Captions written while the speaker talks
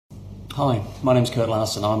Hi, my name's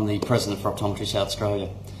Larsen. I'm the President for Optometry South Australia.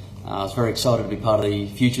 I was very excited to be part of the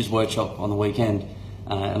Futures Workshop on the weekend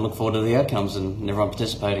and look forward to the outcomes and everyone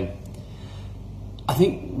participating. I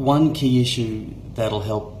think one key issue that'll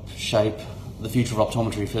help shape the future of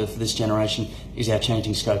optometry for this generation is our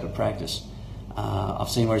changing scope of practice. I've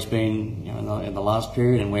seen where it's been in the last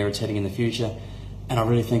period and where it's heading in the future, and I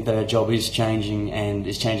really think that our job is changing and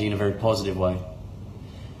is changing in a very positive way.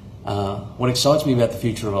 What excites me about the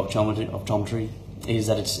future of optometry is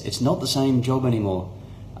that it's not the same job anymore.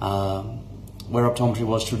 Where optometry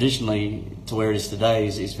was traditionally to where it is today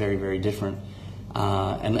is very, very different.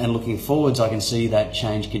 And looking forwards, I can see that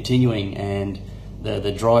change continuing and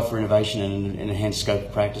the drive for innovation and enhanced scope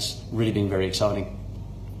of practice really being very exciting.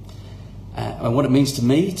 And what it means to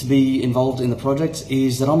me to be involved in the project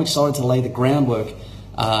is that I'm excited to lay the groundwork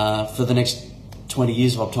for the next 20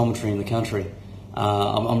 years of optometry in the country.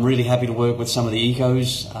 I'm really happy to work with some of the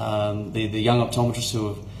ecos, the young optometrists who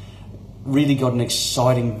have really got an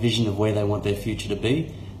exciting vision of where they want their future to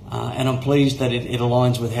be, and I'm pleased that it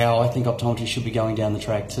aligns with how I think optometry should be going down the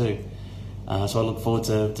track too. So I look forward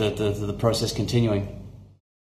to the process continuing.